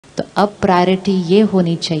तो अब प्रायोरिटी ये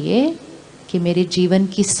होनी चाहिए कि मेरे जीवन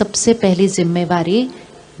की सबसे पहली जिम्मेवारी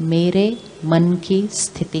मेरे मन की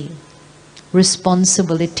स्थिति,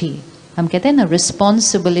 रिस्पॉन्सिबिलिटी। हम कहते हैं ना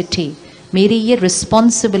रिस्पॉन्सिबिलिटी, मेरी ये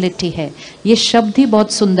रिस्पॉन्सिबिलिटी है। ये शब्द ही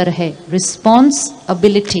बहुत सुंदर है,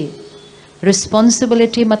 रिस्पॉन्सिबिलिटी।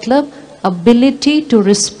 रिस्पॉन्सिबिलिटी मतलब ability to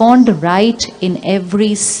respond right in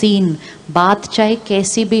every scene. बात चाहे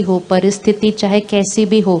कैसी भी हो, परिस्थिति चाहे कैसी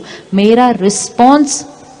भी हो, मेरा रिस्पॉन्स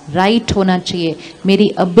राइट होना चाहिए, मेरी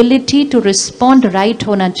अबिलिटी टू रिस्पॉन्ड राइट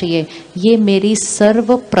होना चाहिए। ये मेरी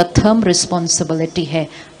सर्वप्रथम रिस्पॉन्सिबिलिटी है।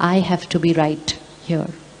 I have to be right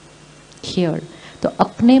here. तो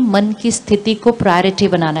अपने मन की स्थिति को प्रायोरिटी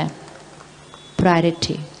बनाना है।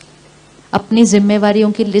 प्रायोरिटी, अपनी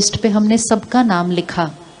जिम्मेवारियों की लिस्ट पे हमने सबका नाम लिखा,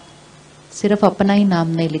 सिर्फ अपना ही नाम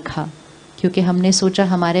नहीं लिखा, क्योंकि हमने सोचा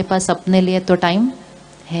हमारे पास अपने लिए तो टाइम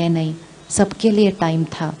है नहीं, सबके लिए टाइम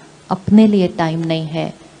था, अपने लिए टाइम नहीं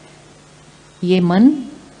है। ये मन,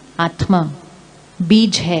 आत्मा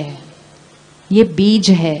बीज है, ये बीज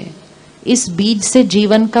है, इस बीज से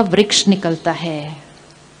जीवन का वृक्ष निकलता है।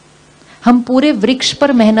 हम पूरे वृक्ष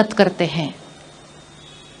पर मेहनत करते हैं,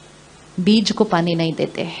 बीज को पानी नहीं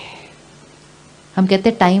देते। हम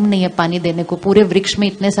कहते टाइम नहीं है पानी देने को, पूरे वृक्ष में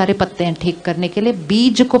इतने सारे पत्ते हैं ठीक करने के लिए,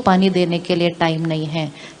 बीज को पानी देने के लिए टाइम नहीं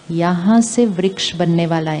है। यहां से वृक्ष बनने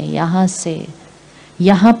वाला है, यहां से,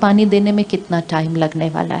 यहां पानी देने में कितना टाइम लगने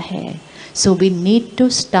वाला है। So we need to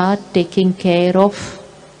start taking care of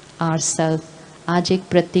ourselves. आज एक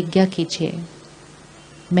प्रतिज्ञा कीजिए,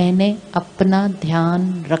 मैंने अपना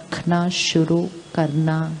ध्यान रखना शुरू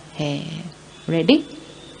करना है। रेडी?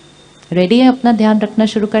 रेडी है अपना ध्यान रखना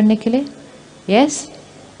शुरू करने के लिए? यस?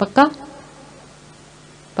 पक्का?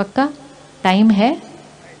 पक्का? टाइम है?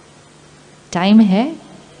 टाइम है?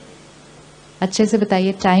 अच्छे से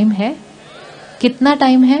बताइए, टाइम है? कितना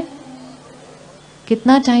टाइम है?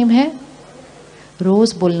 कितना टाइम है?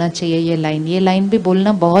 रोज बोलना चाहिए ये लाइन, ये लाइन भी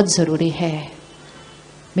बोलना बहुत ज़रूरी है।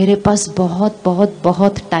 मेरे पास बहुत बहुत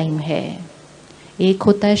बहुत टाइम है। एक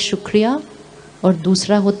होता है शुक्रिया और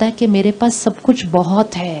दूसरा होता है कि मेरे पास सब कुछ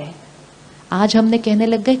बहुत है। आज हमने कहने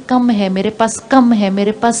लग गए कम है, मेरे पास कम है,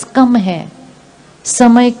 मेरे पास कम है,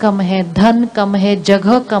 समय कम है, धन कम है,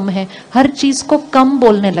 जगह कम है, हर चीज़ को कम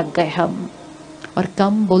बोलने लग गए हम। और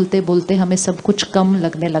कम बोलते बोलते हमें सब कुछ कम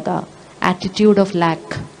लगने लगा। Attitude of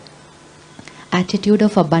lack, attitude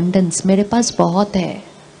of abundance. मेरे पास बहुत है,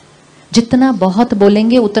 जितना बहुत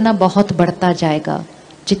बोलेंगे उतना बहुत बढ़ता जाएगा,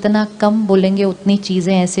 जितना कम बोलेंगे उतनी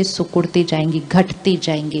चीज़ें ऐसे सुकुड़ती जाएंगी, घटती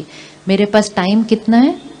जाएंगी। मेरे पास टाइम कितना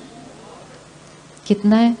है?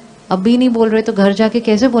 कितना है? अभी नहीं बोल रहे तो घर जाके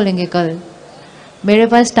कैसे बोलेंगे कल? मेरे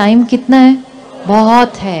पास टाइम कितना है?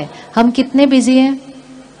 बहुत है। हम कितने बिजी हैं?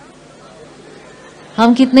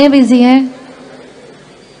 हम कितने बिजी हैं?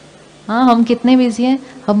 हाँ, हम कितने बिजी हैं?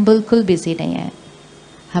 हम बिल्कुल बिजी नहीं हैं।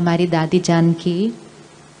 हमारी दादी जान की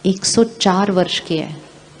 104 वर्ष की है,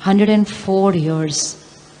 104 years।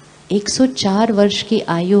 104 वर्ष की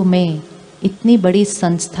आयु में इतनी बड़ी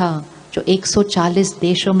संस्था जो 140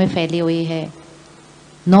 देशों में फैली हुई है,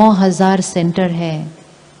 9000 सेंटर है,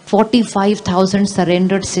 45,000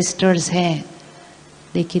 सरेंडर्ड सिस्टर्स हैं,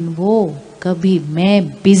 लेकिन वो कभी मैं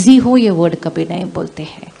बिजी हूँ ये वर्ड कभी नहीं बोलते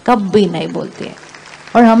हैं, कभी नहीं बोलते हैं,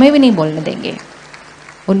 और हमें भी नहीं बोलने देंगे।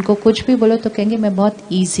 उनको कुछ भी बोलो तो कहेंगे मैं बहुत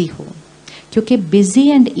ईजी हूँ। क्योंकि बिजी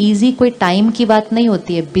एंड ईजी कोई टाइम की बात नहीं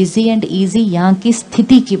होती है, बिजी एंड ईजी यहाँ की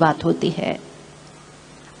स्थिति की बात होती है।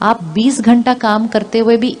 आप 20 घंटा काम करते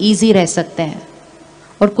हुए भी ईजी रह सकते हैं,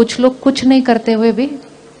 और कुछ लोग कुछ नहीं करते हुए भी।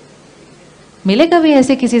 मिलेगा भी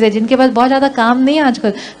ऐसे किसी से जिनके पास बहुत ज़्यादा काम नहीं है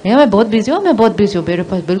आजकल, मैं बहुत बिजी हूँ, मैं बहुत बिजी हूँ, मेरे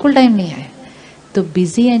पास बिल्कुल टाइम नहीं है। तो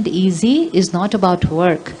busy and easy is not about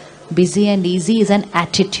work, busy and easy is an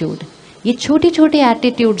attitude. ये छोटे छोटे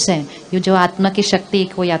एटीट्यूड्स हैं, ये जो आत्मा की शक्ति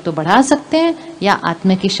को या तो बढ़ा सकते हैं या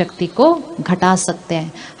आत्मा की शक्ति को घटा सकते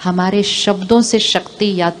हैं। हमारे शब्दों से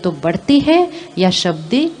शक्ति या तो बढ़ती है या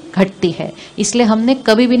शब्दी घटती है। इसलिए हमने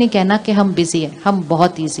कभी भी नहीं कहना कि हम बिजी हैं, हम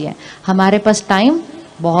बहुत ईजी हैं। हमारे पास टाइम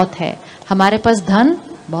बहुत है, हमारे पास धन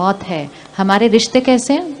बहुत है। हमारे रिश्ते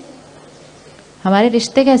कैसे हैं? हमारे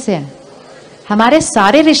रिश्ते कैसे हैं? हमारे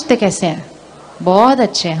सारे रिश्ते कैसे हैं? बहुत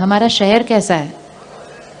अच्छे हैं। हमारा शहर कैसा है?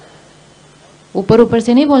 ऊपर ऊपर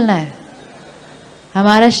से नहीं बोलना है।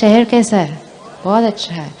 हमारा शहर कैसा है? बहुत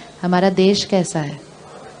अच्छा है। हमारा देश कैसा है?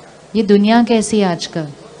 ये दुनिया कैसी है आजकल?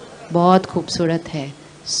 बहुत खूबसूरत है।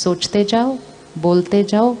 सोचते जाओ, बोलते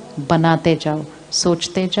जाओ, बनाते जाओ,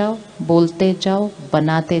 सोचते जाओ, बोलते जाओ,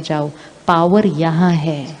 बनाते जाओ। पावर यहाँ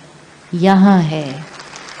है, यहाँ है।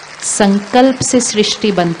 संकल्प से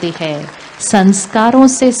सृष्टि बनती है, संस्कारों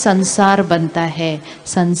से संसार बनता है।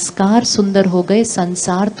 संस्कार सुंदर हो गए,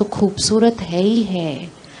 संसार तो खूबसूरत है ही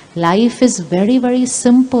है। Life is very very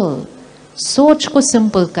simple. सोच को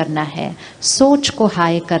सिंपल करना है, सोच को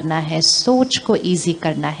हाई करना है, सोच को इजी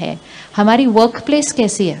करना है। हमारी वर्क प्लेस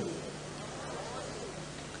कैसी है?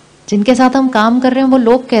 जिनके साथ हम काम कर रहे हैं वो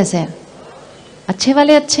लोग कैसे हैं? अच्छे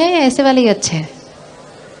वाले अच्छे हैं या ऐसे वाले ही अच्छे हैं?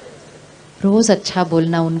 रोज अच्छा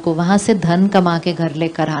बोलना उनको, वहां से धन कमा के घर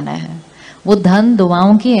लेकर आना है। वो धन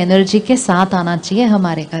दुआओं की एनर्जी के साथ आना चाहिए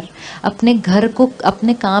हमारे घर। अपने घर को,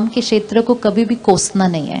 अपने काम के क्षेत्र को कभी भी कोसना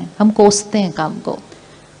नहीं है। हम कोसते हैं काम को,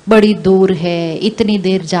 बड़ी दूर है, इतनी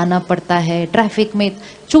देर जाना पड़ता है, ट्रैफिक में।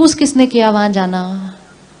 चूज किसने किया वहां जाना?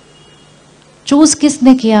 चूज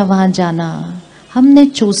किसने किया वहां जाना? हमने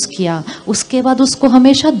चूज किया। उसके बाद उसको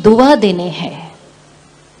हमेशा दुआ देने हैं।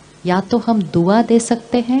 या तो हम दुआ दे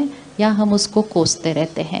सकते हैं या हम उसको कोसते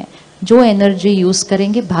रहते हैं। जो एनर्जी यूज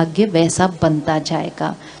करेंगे भाग्य वैसा बनता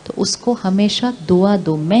जाएगा। तो उसको हमेशा दुआ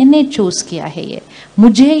दो, मैंने चूज किया है, ये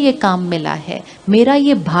मुझे ये काम मिला है, मेरा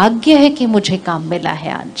ये भाग्य है कि मुझे काम मिला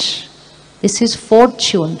है आज, दिस इज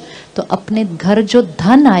फॉर्च्यून। तो अपने घर जो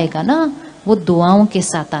धन आएगा ना वो दुआओं के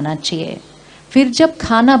साथ आना चाहिए। फिर जब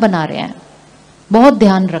खाना बना रहे हैं बहुत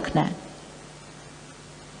ध्यान रखना है,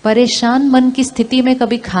 परेशान मन की स्थिति में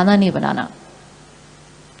कभी खाना नहीं बनाना,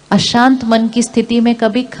 अशांत मन की स्थिति में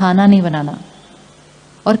कभी खाना नहीं बनाना,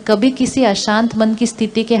 और कभी किसी अशांत मन की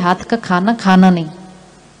स्थिति के हाथ का खाना खाना नहीं।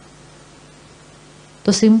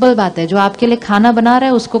 तो सिंपल बात है, जो आपके लिए खाना बना रहा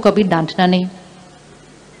है उसको कभी डांटना नहीं।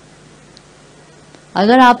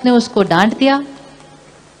 अगर आपने उसको डांट दिया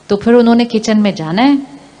तो फिर उन्होंने किचन में जाना है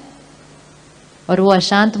और वो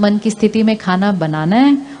अशांत मन की स्थिति में खाना बनाना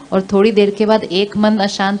है, और थोड़ी देर के बाद एक मन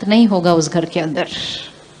अशांत नहीं होगा उस घर के अंदर।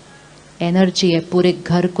 एनर्जी है, पूरे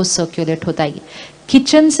घर को सर्कुलेट होता है।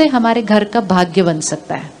 किचन से हमारे घर का भाग्य बन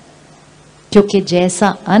सकता है, क्योंकि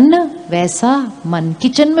जैसा अन्न वैसा मन।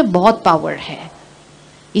 किचन में बहुत पावर है,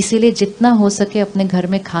 इसीलिए जितना हो सके अपने घर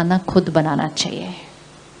में खाना खुद बनाना चाहिए।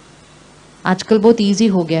 आजकल बहुत इजी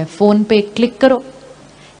हो गया है, फोन पे क्लिक करो,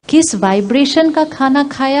 किस वाइब्रेशन का खाना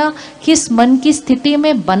खाया, किस मन की स्थिति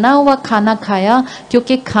में बना हुआ खाना खाया,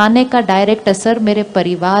 क्योंकि खाने का डायरेक्ट असर मेरे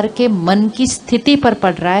परिवार के मन की स्थिति पर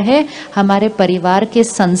पड़ रहा है। हमारे परिवार के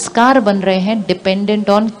संस्कार बन रहे हैं डिपेंडेंट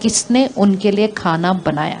ऑन किसने उनके लिए खाना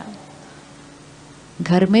बनाया।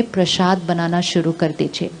 घर में प्रसाद बनाना शुरू कर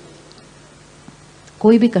दीजिए।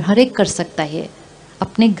 कोई भी हर एक कर सकता है।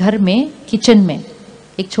 अपने घर में किचन में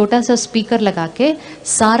एक छोटा सा स्पीकर लगा के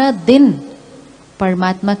सारा दिन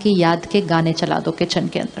परमात्मा की याद के गाने चला दो किचन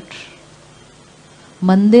के अंदर।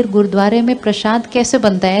 मंदिर गुरुद्वारे में प्रसाद कैसे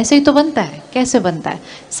बनता है? ऐसे ही तो बनता है। कैसे बनता है?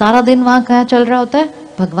 सारा दिन वहाँ क्या चल रहा होता है?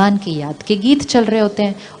 भगवान की याद के गीत चल रहे होते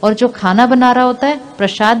हैं। और जो खाना बना रहा होता है,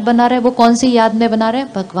 प्रसाद बना रहा है, वो कौन सी याद में बना रहा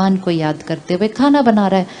है? भगवान को याद करते हुए खाना बना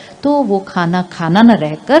रहा है। तो वो खाना खाना न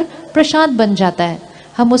रहकर प्रसाद बन जाता है।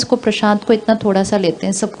 हम उसको प्रसाद को इतना थोड़ा सा लेते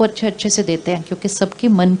हैं, सबको अच्छे अच्छे से देते हैं, क्योंकि सबकी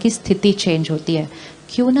मन की स्थिति चेंज होती है।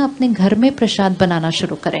 क्यों ना अपने घर में प्रसाद बनाना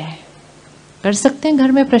शुरू करें? कर सकते हैं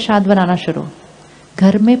घर में प्रसाद बनाना शुरू।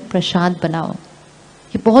 घर में प्रसाद बनाओ।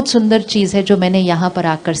 ये बहुत सुंदर चीज़ है जो मैंने यहाँ पर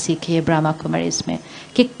आकर सीखी है ब्रह्मा कुमारीज में,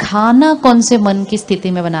 कि खाना कौन से मन की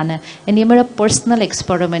स्थिति में बनाना है। एंड ये मेरा पर्सनल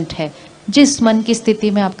एक्सपेरिमेंट है। जिस मन की स्थिति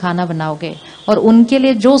में आप खाना बनाओगे और उनके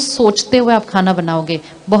लिए जो सोचते हुए आप खाना बनाओगे,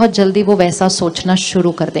 बहुत जल्दी वो वैसा सोचना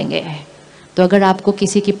शुरू कर देंगे। तो अगर आपको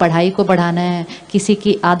किसी की पढ़ाई को बढ़ाना है, किसी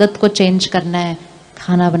की आदत को चेंज करना है,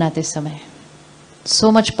 खाना बनाते समय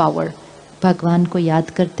सो मच पावर। भगवान को याद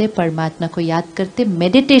करते, परमात्मा को याद करते,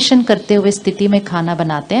 मेडिटेशन करते हुए स्थिति में खाना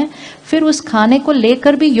बनाते हैं। फिर उस खाने को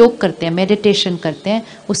लेकर भी योग करते हैं, मेडिटेशन करते हैं।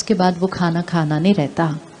 उसके बाद वो खाना खाना नहीं रहता,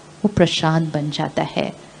 वो प्रसाद बन जाता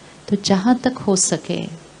है। तो जहाँ तक हो सके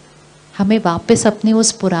हमें वापस अपनी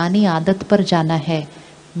उस पुरानी आदत पर जाना है।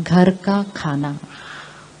 घर का खाना,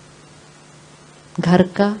 घर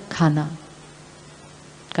का खाना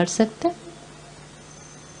कर सकते हैं?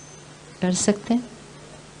 कर सकते हैं?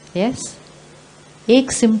 यस।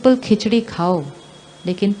 एक सिंपल खिचड़ी खाओ,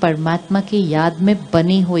 लेकिन परमात्मा की याद में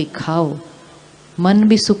बनी हुई खाओ। मन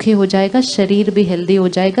भी सुखी हो जाएगा, शरीर भी हेल्दी हो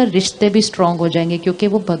जाएगा, रिश्ते भी स्ट्रांग हो जाएंगे, क्योंकि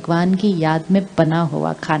वो भगवान की याद में बना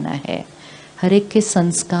हुआ खाना है। हर एक के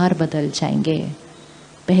संस्कार बदल जाएंगे।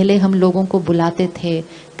 पहले हम लोगों को बुलाते थे,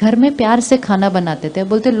 घर में प्यार से खाना बनाते थे,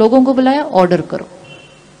 बोलते लोगों को बुलाया, ऑर्डर करो।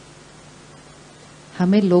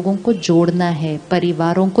 हमें लोगों को जोड़ना है,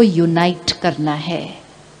 परिवारों को यूनाइट करना है।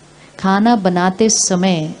 खाना बनाते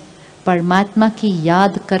समय परमात्मा की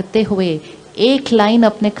याद करते हुए एक लाइन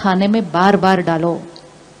अपने खाने में बार बार डालो।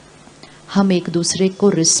 हम एक दूसरे को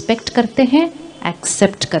रिस्पेक्ट करते हैं,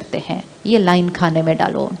 एक्सेप्ट करते हैं, ये लाइन खाने में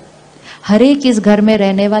डालो। हर एक इस घर में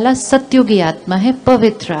रहने वाला सत्युगी आत्मा है,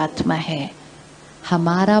 पवित्र आत्मा है।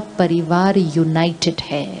 हमारा परिवार यूनाइटेड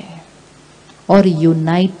है। और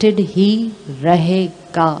यूनाइटेड ही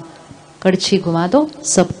रहेगा। कड़छी घुमा दो,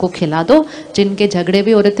 सबको खिला दो, जिनके झगड़े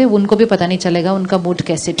भी हो रहे थे उनको भी पता नहीं चलेगा उनका मूड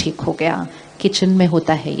कैसे ठीक हो गया। किचन में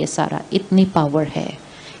होता है ये सारा, इतनी पावर है।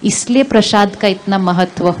 इसलिए प्रसाद का इतना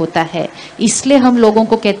महत्व होता है। इसलिए हम लोगों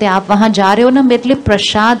को कहते हैं आप वहां जा रहे हो ना, मेरे लिए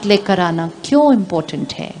प्रसाद लेकर आना। क्यों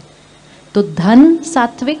इम्पोर्टेंट है? तो धन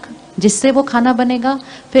सात्विक, जिससे वो खाना बनेगा।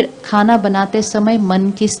 फिर खाना बनाते समय मन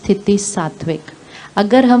की स्थिति सात्विक।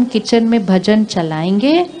 अगर हम किचन में भजन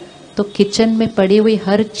चलाएंगे तो किचन में पड़ी हुई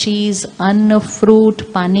हर चीज, अन्न, फ्रूट,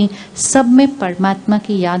 पानी, सब में परमात्मा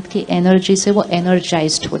की याद की एनर्जी से वो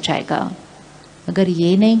एनर्जाइज्ड हो जाएगा। अगर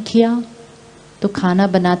ये नहीं किया तो खाना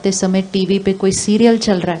बनाते समय टीवी पे कोई सीरियल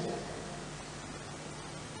चल रहा है,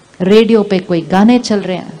 रेडियो पे कोई गाने चल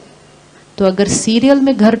रहे हैं, तो अगर सीरियल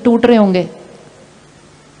में घर टूट रहे होंगे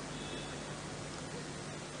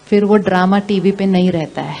फिर वो ड्रामा टीवी पे नहीं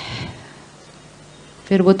रहता है।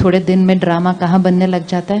 फिर वो थोड़े दिन में ड्रामा कहाँ बनने लग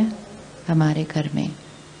जाता है? हमारे घर में।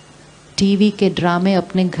 टीवी के ड्रामे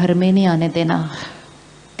अपने घर में नहीं आने देना।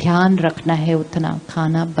 ध्यान रखना है उतना।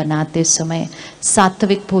 खाना बनाते समय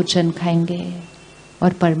सात्विक भोजन खाएंगे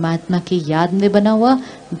और परमात्मा की याद में बना हुआ,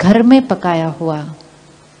 घर में पकाया हुआ,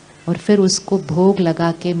 और फिर उसको भोग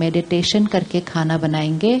लगा के मेडिटेशन करके खाना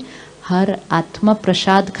बनाएंगे। हर आत्मा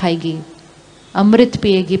प्रसाद खाएगी, अमृत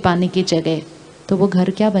पिएगी पानी की जगह, तो वो घर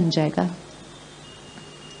क्या बन जाएगा?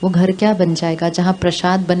 वो घर क्या बन जाएगा? जहाँ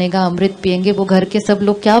प्रसाद बनेगा, अमृत पिएंगे, वो घर के सब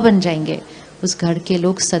लोग क्या बन जाएंगे? उस घर के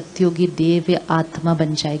लोग सत्युगी देव आत्मा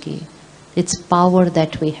बन जाएगी। It's power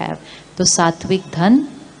that we have. तो सात्विक धन,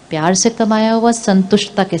 प्यार से कमाया हुआ,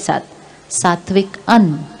 संतुष्टता के साथ, सात्विक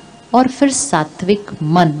अन्न, और फिर सात्विक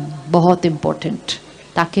मन, बहुत इंपॉर्टेंट,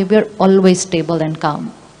 ताकि we are always stable and काम।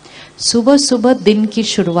 सुबह सुबह दिन की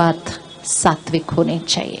शुरुआत सात्विक होनी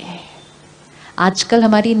चाहिए। आजकल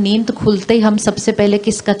हमारी नींद खुलते ही हम सबसे पहले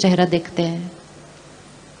किसका चेहरा देखते हैं?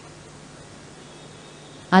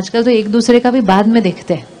 आजकल तो एक दूसरे का भी बाद में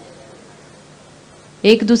देखते हैं।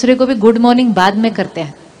 एक दूसरे को भी गुड मॉर्निंग बाद में करते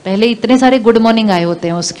हैं, पहले इतने सारे गुड मॉर्निंग आए होते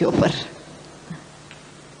हैं उसके ऊपर।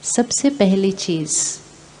 सबसे पहली चीज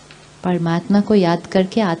परमात्मा को याद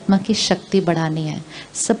करके आत्मा की शक्ति बढ़ानी है।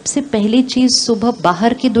 सबसे पहली चीज सुबह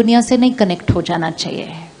बाहर की दुनिया से नहीं कनेक्ट हो जाना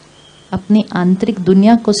चाहिए, अपनी आंतरिक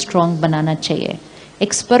दुनिया को स्ट्रांग बनाना चाहिए।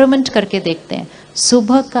 एक्सपेरिमेंट करके देखते हैं।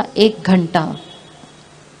 सुबह का 1 घंटा,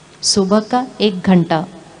 सुबह का 1 घंटा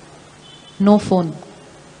नो फोन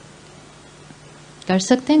कर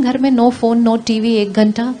सकते हैं घर में? नो फोन, नो टीवी, 1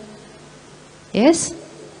 घंटा। यस,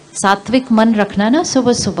 सात्विक मन रखना ना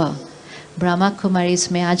सुबह सुबह। ब्रह्मा कुमारीज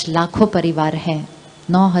में आज लाखों परिवार हैं,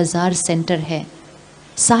 9000 सेंटर है,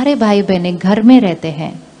 सारे भाई बहनें घर में रहते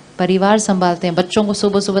हैं, परिवार संभालते हैं, बच्चों को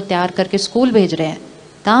सुबह सुबह तैयार करके स्कूल भेज रहे हैं,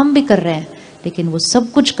 काम भी कर रहे हैं, लेकिन वो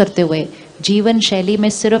सब कुछ करते हुए जीवन शैली में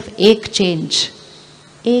सिर्फ एक चेंज,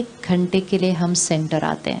 1 घंटे के लिए हम सेंटर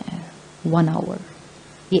आते हैं। 1 आवर,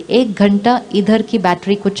 ये 1 घंटा इधर की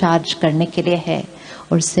बैटरी को चार्ज करने के लिए है,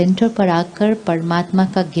 और सेंटर पर आकर परमात्मा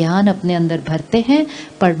का ज्ञान अपने अंदर भरते हैं,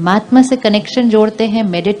 परमात्मा से कनेक्शन जोड़ते हैं।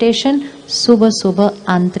 मेडिटेशन, सुबह सुबह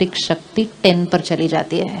आंतरिक शक्ति 10 पर चली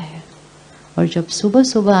जाती है, और जब सुबह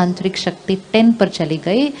सुबह आंतरिक शक्ति 10 पर चली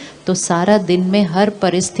गई तो सारा दिन में हर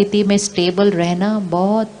परिस्थिति में स्टेबल रहना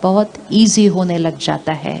बहुत बहुत ईजी होने लग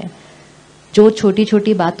जाता है। जो छोटी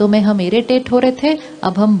छोटी बातों में हम इरिटेट हो रहे थे,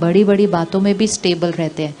 अब हम बड़ी बड़ी बातों में भी स्टेबल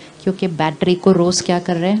रहते हैं, क्योंकि बैटरी को रोज क्या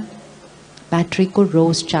कर रहे हैं? बैटरी को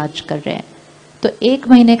रोज चार्ज कर रहे हैं। तो 1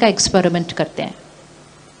 महीने का एक्सपेरिमेंट करते हैं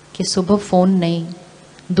कि सुबह फोन नहीं,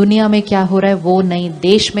 दुनिया में क्या हो रहा है वो नहीं,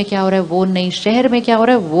 देश में क्या हो रहा है वो नहीं, शहर में क्या हो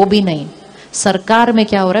रहा है वो भी नहीं, सरकार में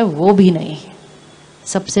क्या हो रहा है वो भी नहीं।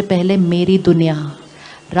 सबसे पहले मेरी दुनिया।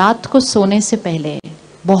 रात को सोने से पहले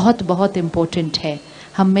बहुत बहुत इम्पोर्टेंट है।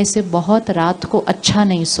 हम में से बहुत रात को अच्छा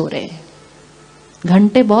नहीं सो रहे,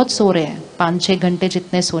 घंटे बहुत सो रहे हैं, 5-6 घंटे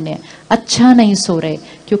जितने सोने हैं, अच्छा नहीं सो रहे,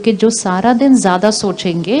 क्योंकि जो सारा दिन ज्यादा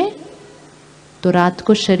सोचेंगे तो रात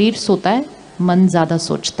को शरीर सोता है, मन ज्यादा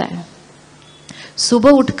सोचता है।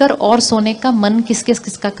 सुबह उठकर और सोने का मन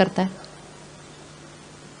किसका करता है?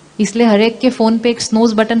 इसलिए हर एक के फोन पे एक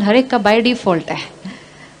स्नूज बटन हर एक का बाय डिफॉल्ट है।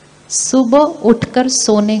 सुबह उठकर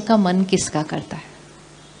सोने का मन किसका करता है?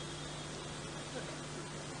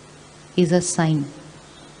 Is a sign.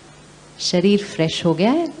 शरीर फ्रेश हो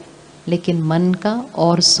गया है, लेकिन मन का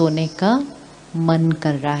और सोने का मन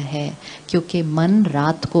कर रहा है, क्योंकि मन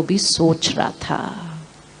रात को भी सोच रहा था,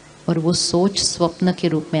 और वो सोच स्वप्न के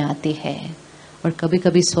रूप में आती है। और कभी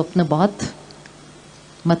कभी स्वप्न बहुत,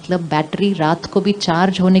 मतलब बैटरी रात को भी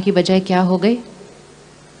चार्ज होने की बजाय क्या हो गई?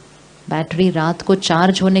 बैटरी रात को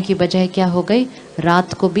चार्ज होने की बजाय क्या हो गई,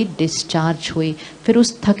 रात को भी डिस्चार्ज हुई। फिर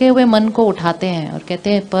उस थके हुए मन को उठाते हैं और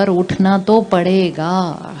कहते हैं पर उठना तो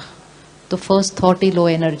पड़ेगा। तो फर्स्ट थॉट ही लो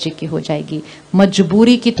एनर्जी की हो जाएगी।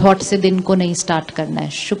 मजबूरी की थॉट से दिन को नहीं स्टार्ट करना है,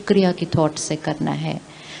 शुक्रिया की थॉट से करना है।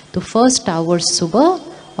 तो फर्स्ट आवर्स सुबह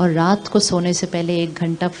और रात को सोने से पहले 1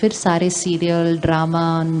 घंटा फिर सारे सीरियल,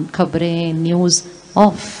 ड्रामा, खबरें, न्यूज़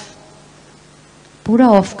ऑफ, पूरा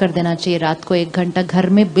ऑफ कर देना चाहिए। रात को 1 घंटा घर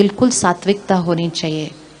में बिल्कुल सात्विकता होनी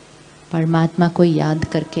चाहिए। परमात्मा को याद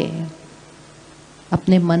करके,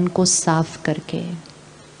 अपने मन को साफ करके,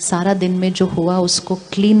 सारा दिन में जो हुआ उसको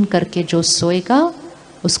क्लीन करके जो सोएगा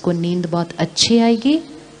उसको नींद बहुत अच्छी आएगी।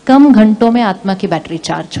 कम घंटों में आत्मा की बैटरी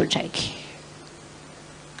चार्ज हो जाएगी।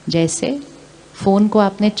 जैसे फ़ोन को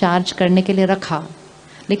आपने चार्ज करने के लिए रखा,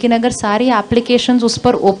 लेकिन अगर सारी एप्लीकेशंस उस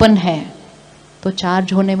पर ओपन है तो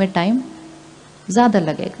चार्ज होने में टाइम ज़्यादा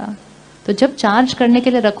लगेगा। तो जब चार्ज करने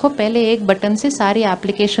के लिए रखो, पहले एक बटन से सारी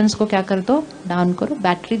एप्लीकेशंस को क्या कर दो, डाउन करो,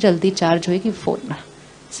 बैटरी जल्दी चार्ज होएगी फ़ोन में।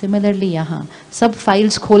 सिमिलरली यहाँ सब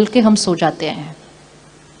फाइल्स खोल के हम सो जाते हैं,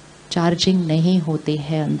 चार्जिंग नहीं होती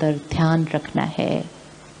है, अंदर ध्यान रखना है।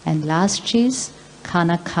 एंड लास्ट चीज़,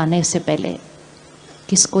 खाना खाने से पहले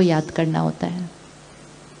किसको याद करना होता है?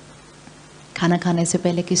 खाना खाने से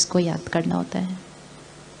पहले किसको याद करना होता है?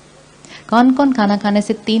 कौन कौन खाना खाने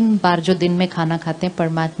से 3 बार जो दिन में खाना खाते हैं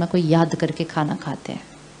परमात्मा को याद करके खाना खाते हैं?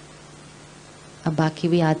 अब बाकी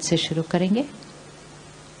भी आज से शुरू करेंगे।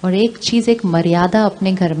 और एक चीज़, एक मर्यादा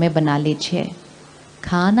अपने घर में बना लीजिए।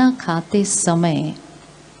 खाना खाते समय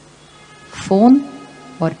फोन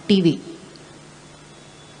और टीवी,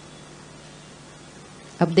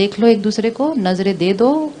 अब देख लो एक दूसरे को, नजरें दे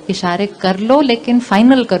दो, इशारे कर लो, लेकिन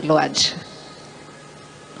फाइनल कर लो, आज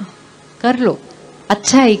कर लो।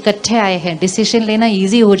 अच्छा है इकट्ठे आए हैं, डिसीजन लेना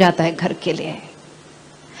इजी हो जाता है घर के लिए।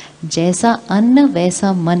 जैसा अन्न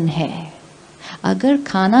वैसा मन है। अगर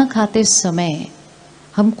खाना खाते समय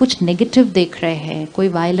हम कुछ नेगेटिव देख रहे हैं, कोई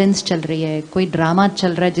वायलेंस चल रही है, कोई ड्रामा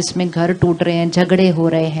चल रहा है जिसमें घर टूट रहे हैं, झगड़े हो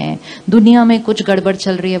रहे हैं, दुनिया में कुछ गड़बड़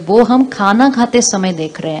चल रही है, वो हम खाना खाते समय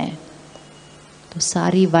देख रहे हैं, तो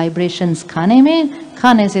सारी वाइब्रेशंस खाने में,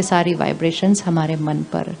 खाने से सारी वाइब्रेशंस हमारे मन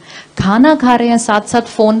पर। खाना खा रहे हैं, साथ साथ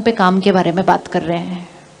फोन पे काम के बारे में बात कर रहे हैं,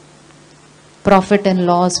 profit and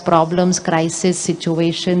loss, problems, crisis,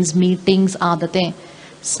 situations, meetings, आदतें,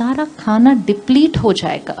 सारा खाना डिप्लीट हो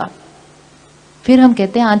जाएगा। फिर हम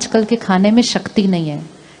कहते हैं आजकल के खाने में शक्ति नहीं है।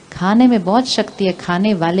 खाने में बहुत शक्ति है,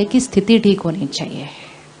 खाने वाले की स्थिति ठीक होनी चाहिए,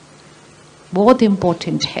 बहुत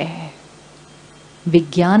इंपॉर्टेंट है।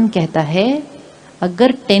 विज्ञान कहता है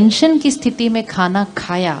अगर टेंशन की स्थिति में खाना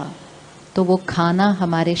खाया तो वो खाना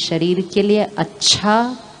हमारे शरीर के लिए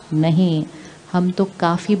अच्छा नहीं। हम तो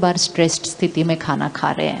काफ़ी बार स्ट्रेस्ड स्थिति में खाना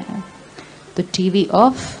खा रहे हैं। तो TV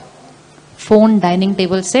off, phone dining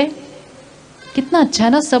table से, कितना अच्छा है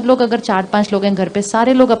ना। सब लोग, अगर 4-5 लोग हैं घर पे,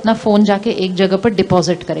 सारे लोग अपना फ़ोन जाके एक जगह पर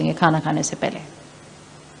डिपॉजिट करेंगे खाना खाने से पहले,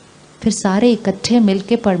 फिर सारे इकट्ठे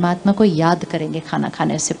मिलके परमात्मा को याद करेंगे खाना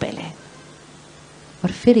खाने से पहले,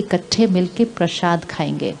 और फिर इकट्ठे मिलके प्रसाद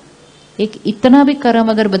खाएंगे। एक इतना भी कर्म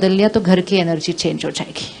अगर बदल लिया तो घर की एनर्जी चेंज हो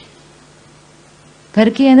जाएगी, घर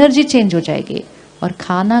की एनर्जी चेंज हो जाएगी। और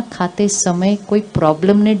खाना खाते समय कोई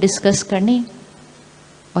प्रॉब्लम नहीं डिस्कस करनी,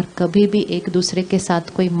 और कभी भी एक दूसरे के साथ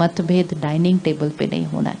कोई मतभेद डाइनिंग टेबल पे नहीं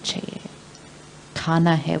होना चाहिए।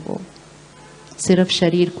 खाना है वो सिर्फ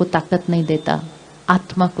शरीर को ताकत नहीं देता,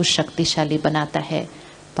 आत्मा को शक्तिशाली बनाता है।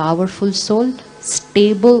 Powerful soul,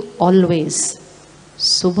 stable always.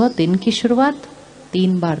 सुबह दिन की शुरुआत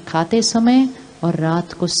 3 बार खाते समय और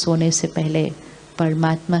रात को सोने से पहले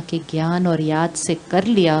परमात्मा के ज्ञान और याद से कर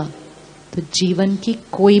लिया तो जीवन की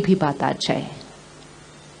कोई भी बात आ जाए,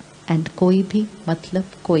 एंड कोई भी मतलब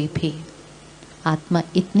कोई भी, आत्मा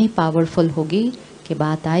इतनी पावरफुल होगी कि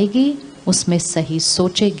बात आएगी उसमें सही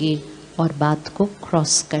सोचेगी और बात को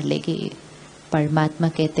क्रॉस कर लेगी। परमात्मा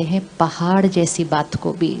कहते हैं पहाड़ जैसी बात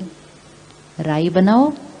को भी राई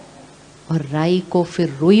बनाओ, और राई को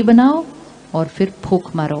फिर रुई बनाओ, और फिर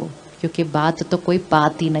फूंक मारो, क्योंकि बात तो कोई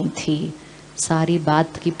बात ही नहीं थी। सारी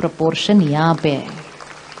बात की प्रोपोर्शन यहाँ पे है,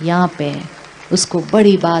 यहाँ पे है। उसको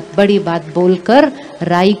बड़ी बात बोलकर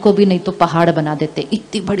राई को भी नहीं तो पहाड़ बना देते।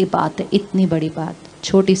 इतनी बड़ी बात है, इतनी बड़ी बात,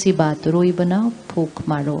 छोटी सी बात रुई बनाओ, फूंक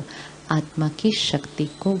मारो, आत्मा की शक्ति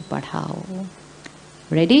को बढ़ाओ।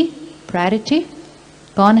 रेडी? प्रायोरिटी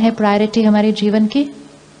कौन है? प्रायोरिटी हमारे जीवन की,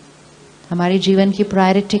 हमारे जीवन की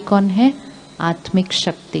प्रायोरिटी कौन है? आत्मिक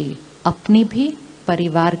शक्ति, अपनी भी,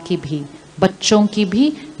 परिवार की भी, बच्चों की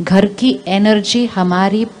भी, घर की एनर्जी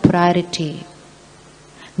हमारी प्रायोरिटी।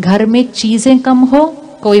 घर में चीजें कम हो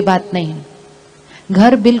कोई बात नहीं,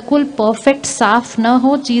 घर बिल्कुल परफेक्ट साफ ना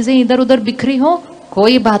हो, चीजें इधर उधर बिखरी हो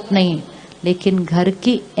कोई बात नहीं, लेकिन घर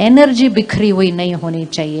की एनर्जी बिखरी हुई नहीं होनी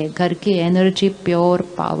चाहिए। घर की एनर्जी प्योर,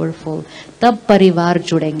 पावरफुल, तब परिवार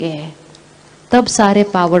जुड़ेंगे, तब सारे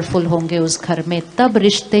पावरफुल होंगे उस घर में, तब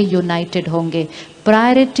रिश्ते यूनाइटेड होंगे।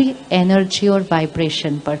 प्रायोरिटी एनर्जी और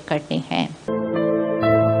वाइब्रेशन पर करनी है।